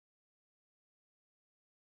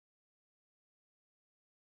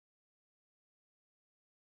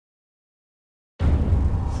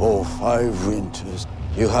For 5 winters,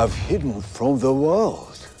 you have hidden from the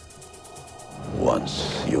world.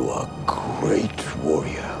 Once you are great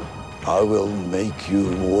warrior, I will make you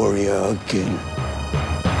warrior again.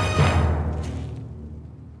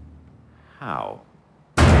 How?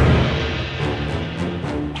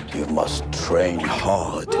 You must train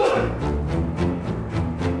hard.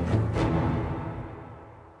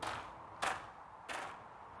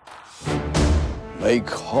 Make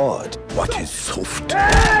hard what is soft.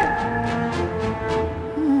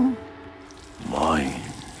 Mind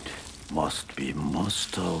must be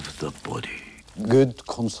master of the body. Good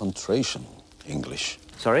concentration, English.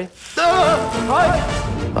 Sorry?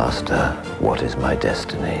 Master, what is my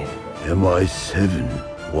destiny?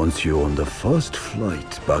 MI7 wants you on the first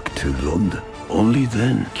flight back to London. Only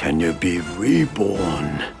then can you be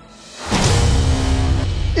reborn.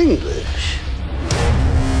 English.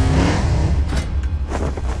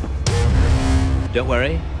 Don't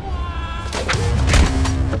worry.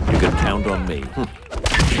 You can count on me.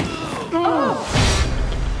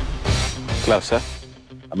 Closer.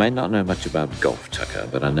 I may not know much about golf, Tucker,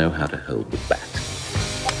 but I know how to hold the bat.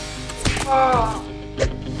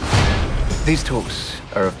 These talks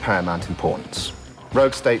are of paramount importance.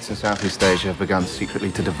 Rogue states in Southeast Asia have begun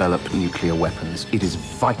secretly to develop nuclear weapons. It is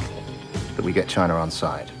vital that we get China on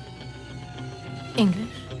side. English?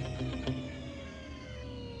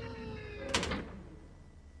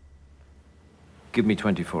 Give me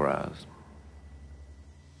 24 hours.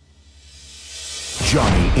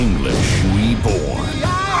 Johnny English Reborn.